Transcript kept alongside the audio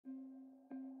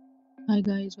Hi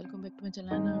guys, welcome back to my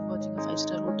channel. I'm watching a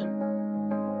 5-star hotel.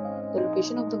 The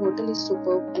location of the hotel is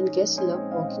superb and guests love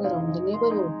walking around the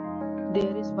neighborhood.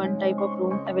 There is one type of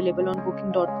room available on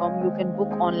booking.com. You can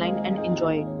book online and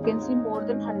enjoy it. You can see more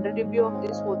than 100 reviews of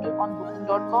this hotel on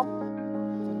booking.com.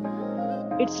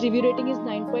 Its review rating is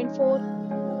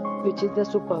 9.4, which is the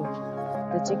superb.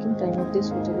 The check-in time of this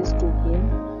hotel is 2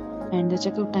 p.m. and the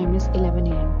checkout time is 11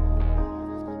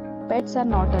 a.m. Pets are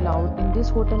not allowed in this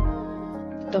hotel.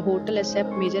 The hotel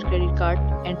accepts major credit card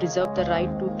and reserves the right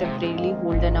to temporarily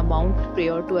hold an amount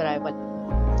prior to arrival.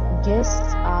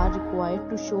 Guests are required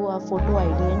to show a photo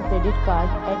ID and credit card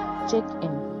at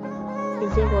check-in.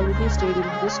 If you have already stayed in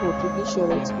this hotel, please share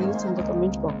your experience in the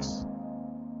comment box.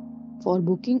 For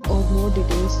booking or more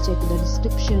details, check the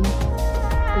description.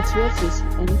 If you are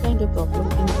facing any kind of problem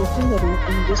in booking a room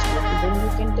in this hotel, then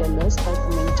you can tell us by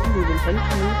commenting. We will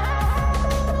help you.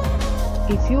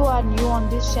 If you are new on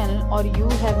this channel or you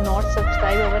have not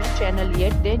subscribed our channel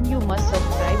yet, then you must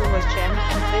subscribe our channel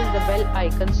and press the bell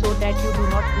icon so that you do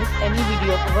not miss any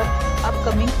video of our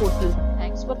upcoming hotel.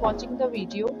 Thanks for watching the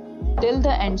video till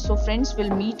the end. So friends, will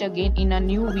meet again in a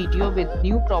new video with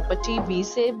new property. Be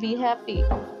safe, be happy.